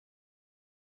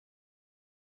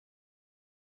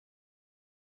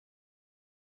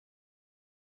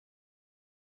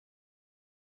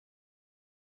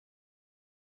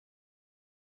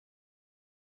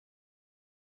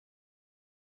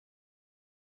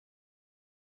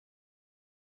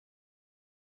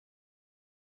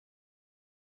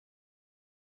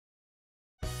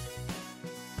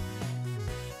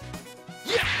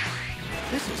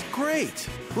Great!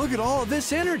 Look at all of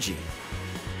this energy!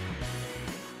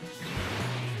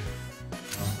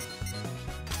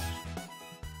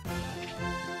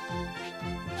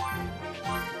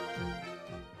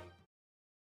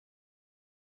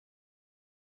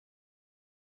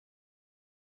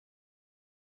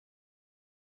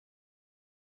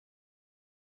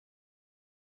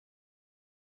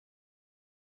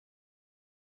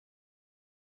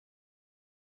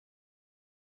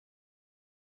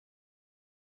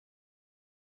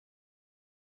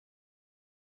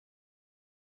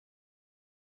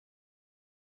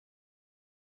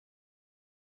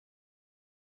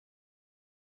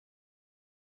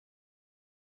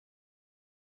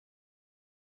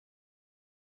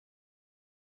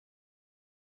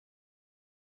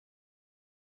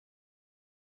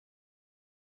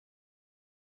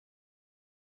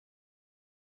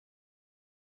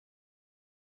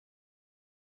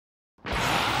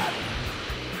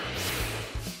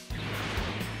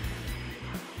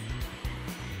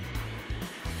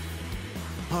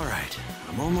 All right,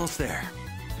 I'm almost there.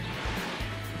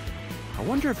 I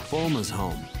wonder if Bulma's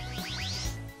home.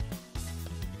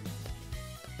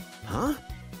 Huh?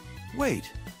 Wait,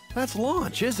 that's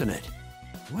Launch, isn't it?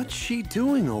 What's she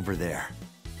doing over there?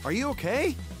 Are you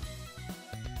okay?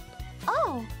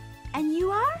 Oh, and you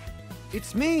are?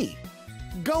 It's me,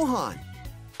 Gohan.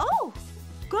 Oh,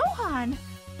 Gohan.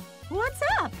 What's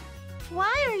up?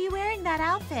 Why are you wearing that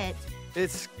outfit?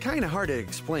 It's kind of hard to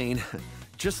explain.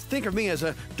 Just think of me as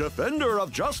a defender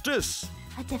of justice.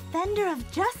 A defender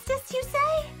of justice, you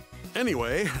say?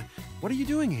 Anyway, what are you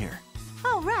doing here?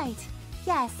 Oh, right.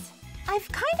 Yes. I've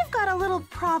kind of got a little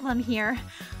problem here.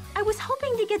 I was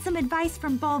hoping to get some advice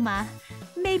from Bulma.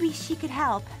 Maybe she could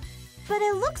help. But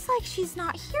it looks like she's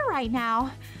not here right now.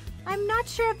 I'm not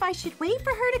sure if I should wait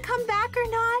for her to come back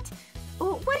or not.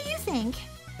 What do you think?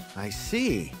 I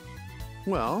see.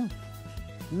 Well,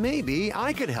 maybe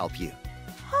I could help you.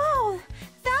 Oh,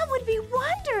 that would be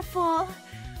wonderful.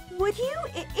 Would you,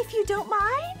 if you don't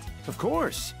mind? Of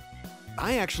course.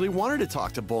 I actually wanted to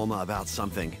talk to Bulma about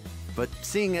something, but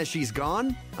seeing as she's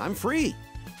gone, I'm free.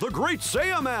 The great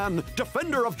Saiyaman,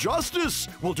 defender of justice,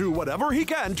 will do whatever he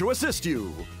can to assist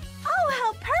you. Oh,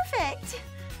 how perfect!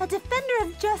 A defender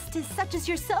of justice such as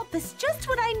yourself is just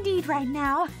what I need right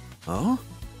now. Oh?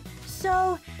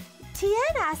 So, Tien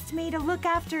asked me to look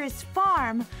after his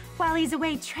farm while he's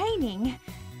away training.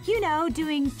 You know,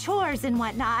 doing chores and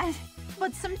whatnot.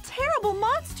 But some terrible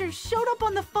monsters showed up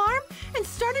on the farm and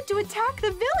started to attack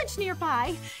the village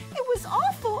nearby. It was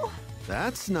awful.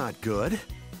 That's not good.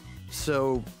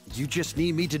 So, you just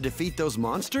need me to defeat those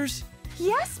monsters?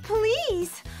 Yes,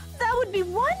 please. That would be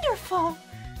wonderful.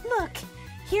 Look,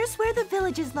 here's where the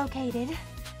village is located.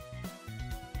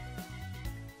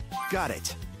 Got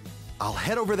it. I'll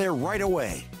head over there right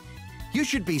away. You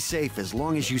should be safe as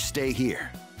long as you stay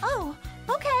here. Oh,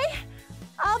 okay.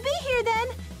 I'll be here then.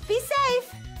 Be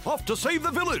safe. Off to save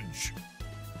the village!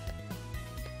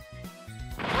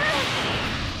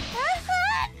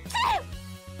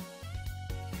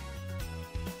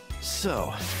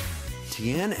 So,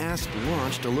 Tien asked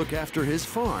Launch to look after his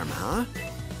farm, huh?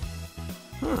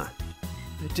 Huh.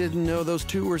 I didn't know those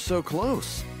two were so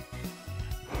close.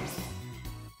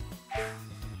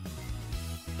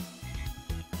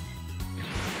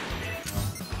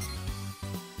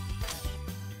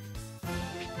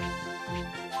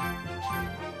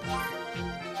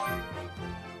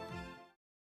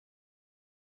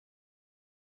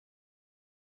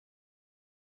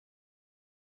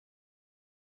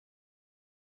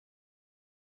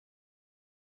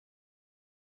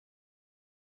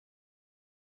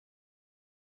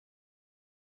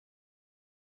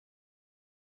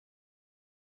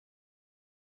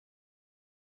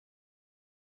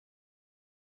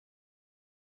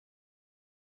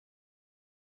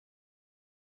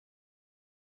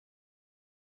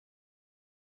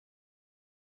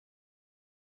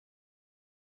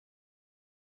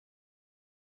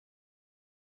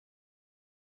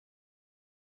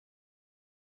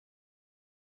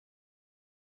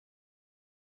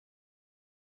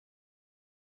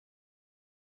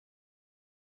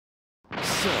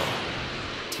 So,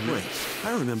 wait,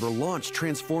 I remember Launch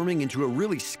transforming into a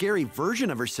really scary version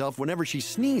of herself whenever she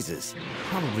sneezes.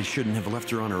 Probably shouldn't have left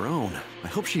her on her own. I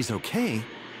hope she's okay.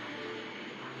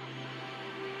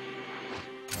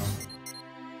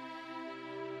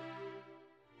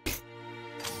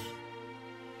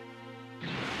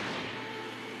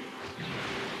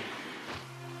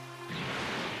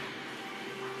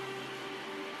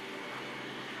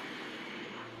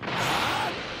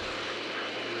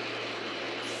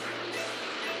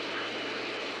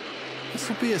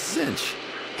 This'll be a cinch.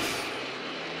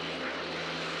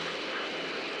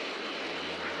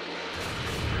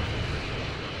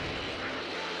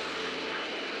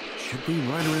 should be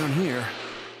right around here.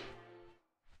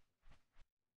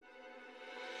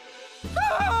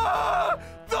 Ah!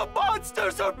 The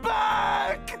monsters are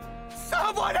back!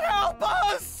 Someone help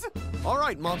us! All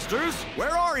right, monsters,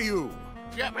 where are you?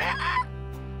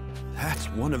 That's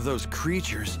one of those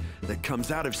creatures that comes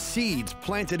out of seeds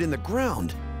planted in the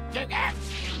ground.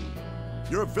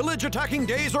 Your village attacking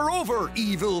days are over,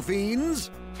 evil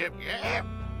fiends! I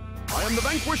am the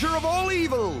vanquisher of all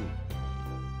evil!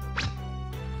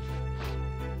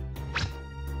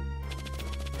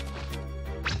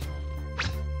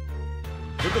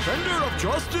 The defender of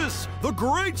justice, the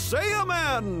great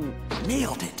Saiyaman!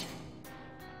 Nailed it.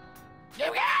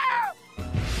 Here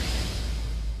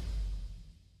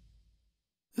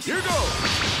goes!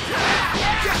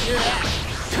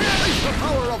 Face the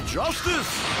power of justice!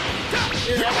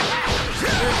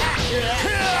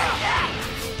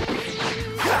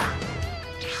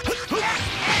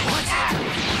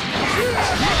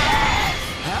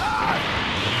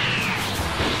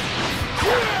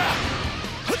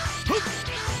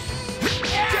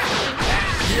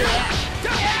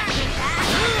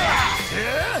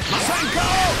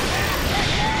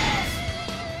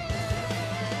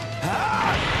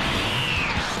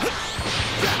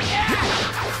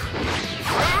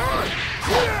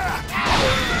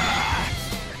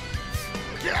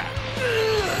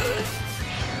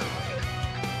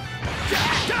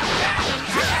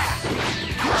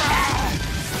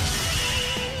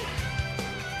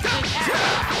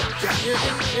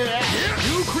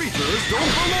 You creatures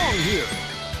don't belong here!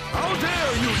 How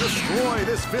dare you destroy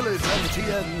this village and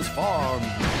Tien's farm!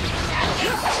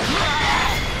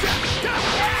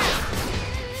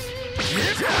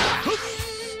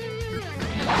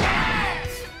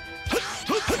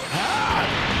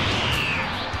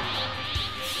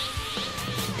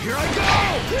 Here I go!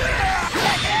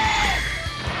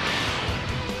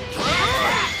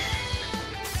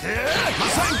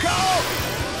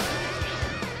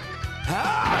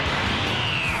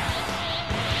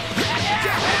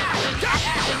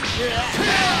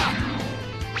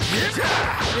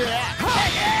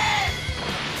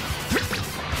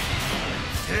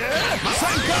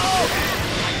 Masenko!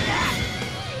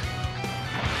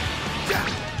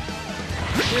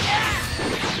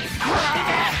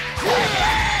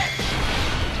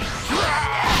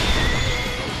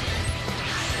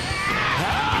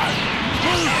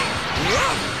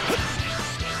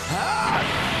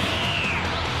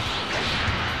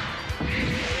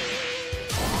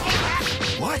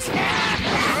 What?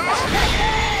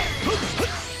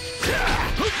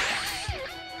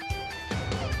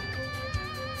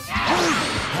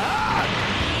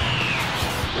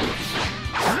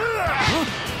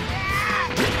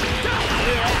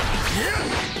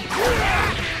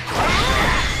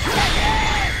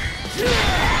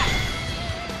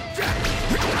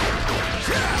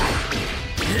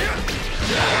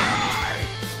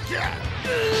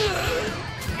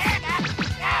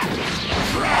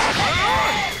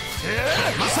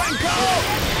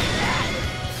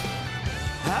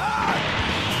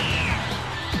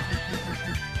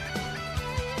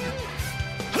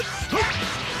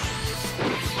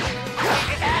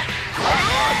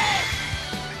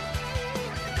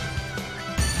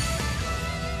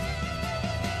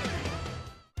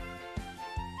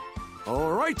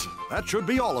 All right, that should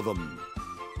be all of them.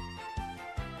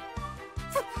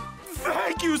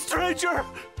 Thank you, stranger!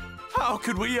 How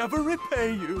could we ever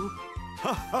repay you?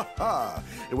 Ha ha ha!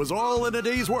 It was all in a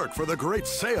day's work for the great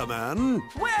Saiyaman.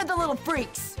 Where are the little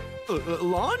freaks?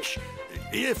 Launch?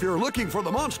 If you're looking for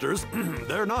the monsters,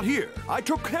 they're not here. I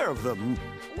took care of them.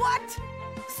 What?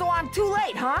 So I'm too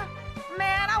late, huh?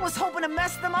 Man, I was hoping to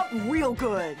mess them up real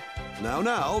good.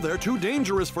 Now, they're too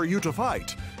dangerous for you to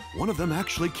fight. One of them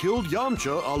actually killed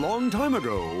Yamcha a long time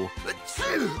ago.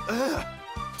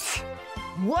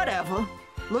 Whatever.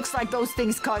 Looks like those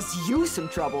things caused you some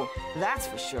trouble, that's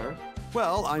for sure.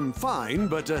 Well, I'm fine,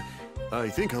 but I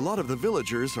think a lot of the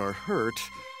villagers are hurt.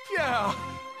 Yeah,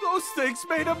 those things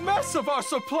made a mess of our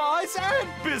supplies and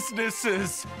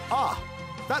businesses. Ah,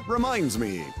 that reminds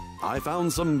me. I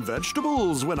found some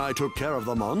vegetables when I took care of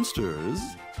the monsters.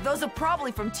 Those are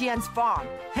probably from Tien's farm.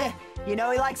 Heh, you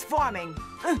know he likes farming.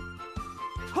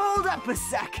 Hold up a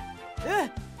sec.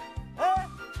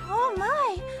 Oh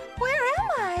my, where am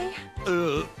I?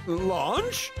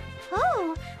 Launch?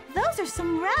 Oh, those are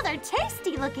some rather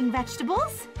tasty-looking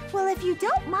vegetables. Well, if you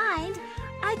don't mind,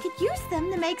 I could use them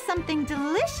to make something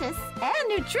delicious and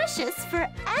nutritious for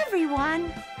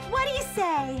everyone. What do you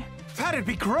say? That'd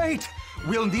be great.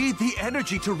 We'll need the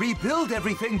energy to rebuild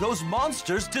everything those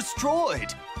monsters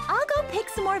destroyed. I'll go pick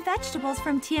some more vegetables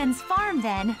from Tien's farm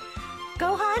then.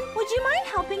 Gohan, would you mind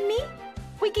helping me?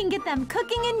 We can get them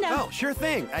cooking in no... Oh, sure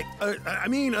thing. I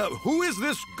mean, who is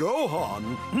this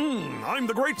Gohan? I'm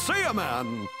the great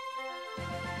Saiyaman.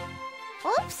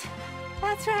 Oops,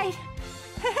 that's right.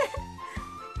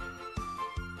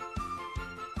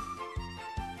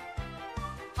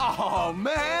 Oh,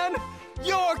 man!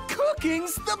 Your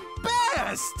cooking's the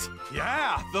best!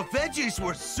 Yeah, the veggies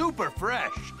were super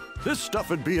fresh. This stuff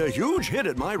would be a huge hit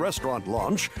at my restaurant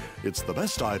launch. It's the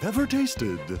best I've ever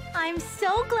tasted. I'm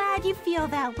so glad you feel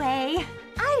that way.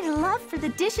 I'd love for the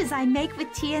dishes I make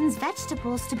with Tien's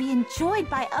vegetables to be enjoyed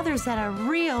by others at a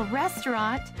real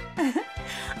restaurant.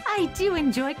 I do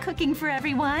enjoy cooking for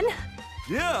everyone.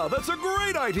 Yeah, that's a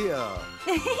great idea.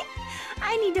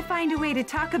 I need to find a way to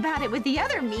talk about it with the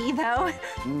other me, though.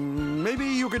 Maybe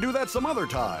you could do that some other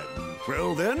time.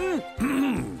 Well then,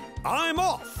 I'm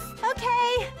off.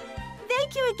 Okay.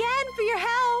 Thank you again for your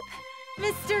help,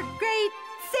 Mr. Great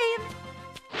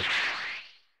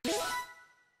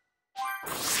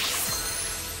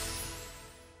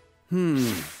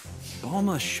Saiyan.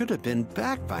 Bulma should have been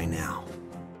back by now.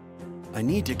 I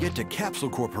need to get to Capsule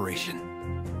Corporation.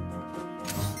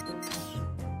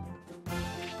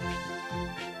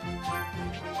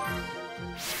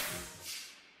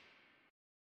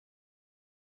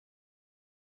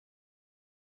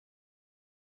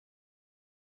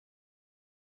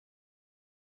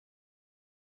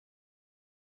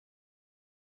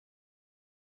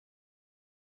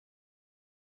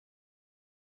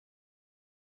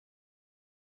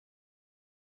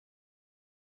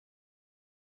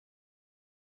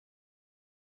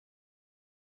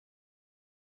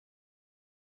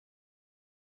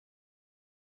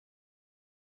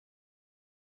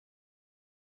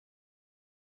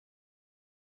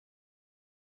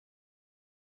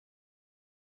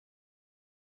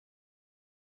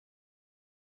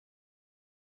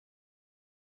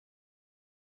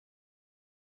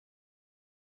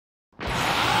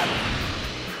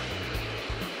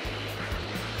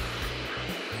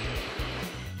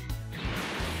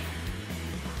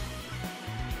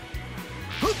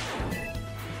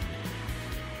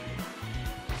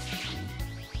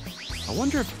 I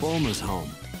wonder if Bulma's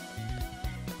home.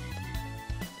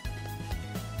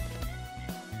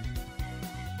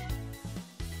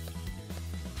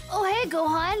 Oh, hey,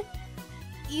 Gohan.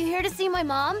 You here to see my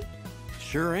mom?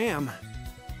 Sure am.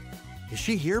 Is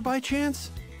she here by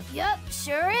chance? Yep,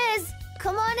 sure is.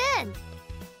 Come on in.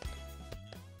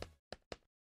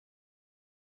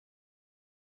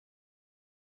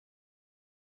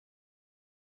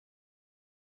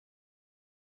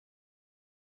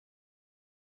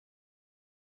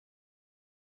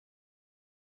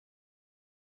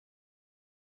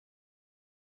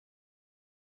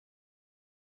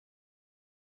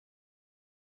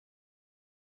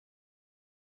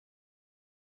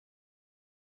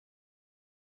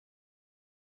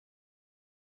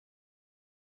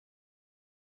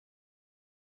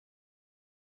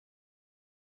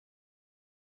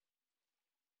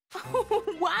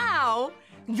 Wow!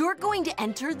 You're going to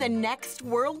enter the next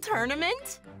world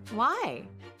tournament? Why?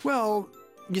 Well,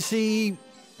 you see,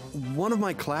 one of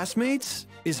my classmates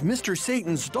is Mr.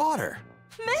 Satan's daughter.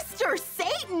 Mr.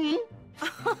 Satan?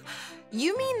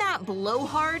 You mean that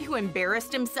blowhard who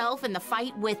embarrassed himself in the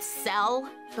fight with Cell?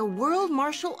 The world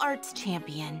martial arts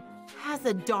champion has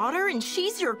a daughter and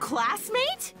she's your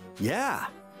classmate? Yeah,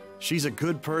 she's a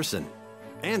good person.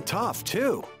 And tough,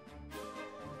 too.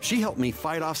 She helped me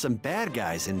fight off some bad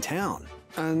guys in town.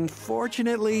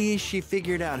 Unfortunately, she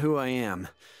figured out who I am.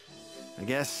 I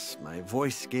guess my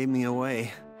voice gave me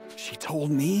away. She told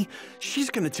me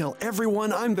she's gonna tell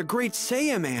everyone I'm the great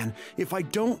Saiyaman if I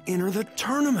don't enter the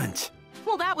tournament.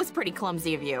 Well, that was pretty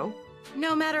clumsy of you.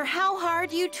 No matter how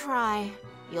hard you try,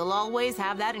 you'll always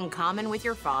have that in common with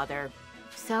your father.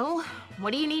 So,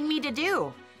 what do you need me to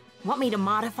do? Want me to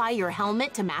modify your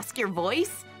helmet to mask your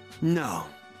voice? No,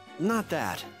 not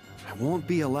that. I won't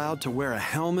be allowed to wear a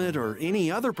helmet or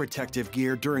any other protective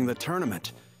gear during the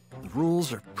tournament. The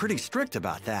rules are pretty strict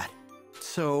about that.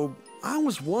 So, I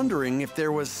was wondering if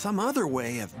there was some other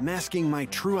way of masking my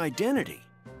true identity.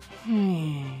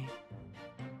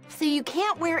 So you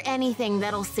can't wear anything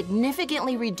that'll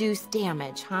significantly reduce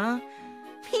damage, huh?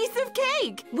 Piece of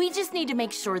cake! We just need to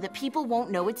make sure that people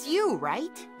won't know it's you,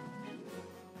 right?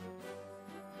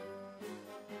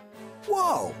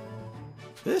 Whoa!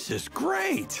 This is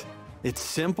great! It's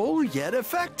simple yet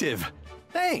effective.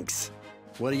 Thanks!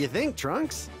 What do you think,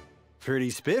 Trunks? Pretty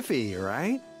spiffy,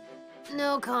 right?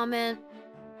 No comment.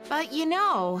 But you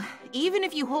know, even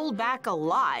if you hold back a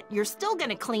lot, you're still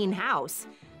gonna clean house.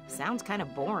 Sounds kind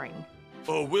of boring.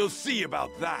 Oh, we'll see about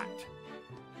that.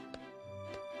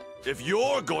 If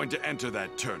you're going to enter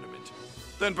that tournament,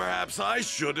 Then perhaps I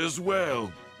should as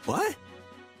well. What?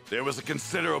 There was a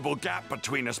considerable gap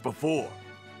between us before,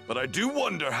 but I do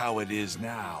wonder how it is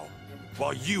now.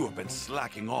 While you have been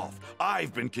slacking off,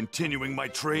 I've been continuing my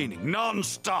training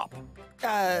non-stop.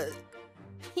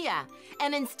 Yeah,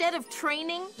 and instead of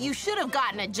training, you should have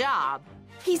gotten a job.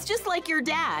 He's just like your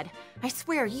dad. I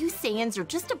swear, you Saiyans are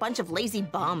just a bunch of lazy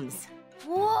bums.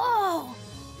 Whoa!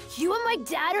 You and my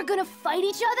dad are gonna fight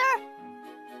each other?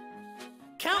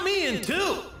 Count me in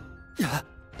too!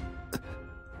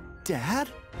 Dad?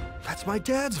 That's my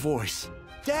dad's voice.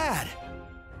 Dad!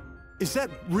 Is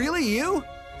that really you?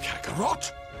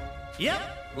 Kakarot? Yep,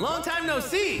 long time no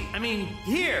see. I mean,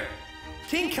 here.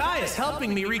 King Kai is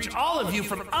helping me reach all of you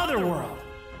from Otherworld.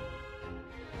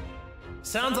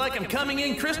 Sounds like I'm coming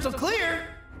in crystal clear.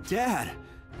 Dad,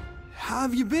 how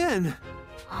have you been?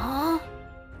 Huh?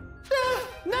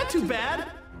 Not too bad.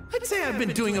 I'd say I've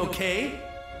been doing okay.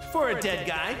 For a dead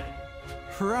guy.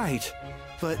 Right,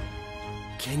 but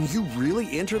can you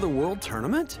really enter the World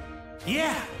Tournament?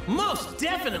 Yeah, most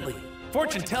definitely.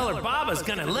 Fortune teller Baba's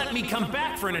gonna let me come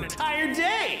back for an entire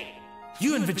day.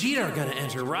 You and Vegeta are gonna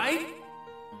enter, right?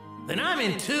 Then I'm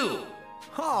in too.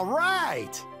 All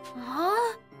right!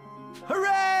 Huh?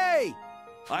 Hooray!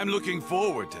 I'm looking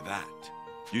forward to that.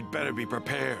 You'd better be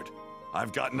prepared.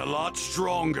 I've gotten a lot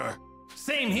stronger.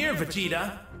 Same here,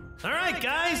 Vegeta. All right,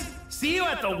 guys. See you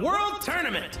at the World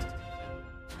Tournament.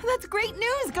 That's great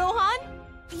news, Gohan.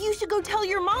 You should go tell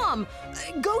your mom,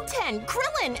 Goten,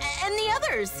 Krillin, and the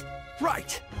others.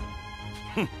 Right.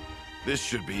 This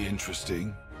should be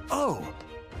interesting. Oh,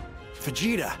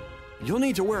 Vegeta, you'll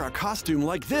need to wear a costume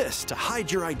like this to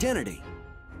hide your identity.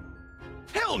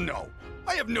 Hell no!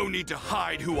 I have no need to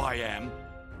hide who I am.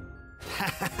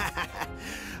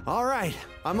 All right,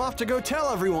 I'm off to go tell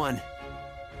everyone.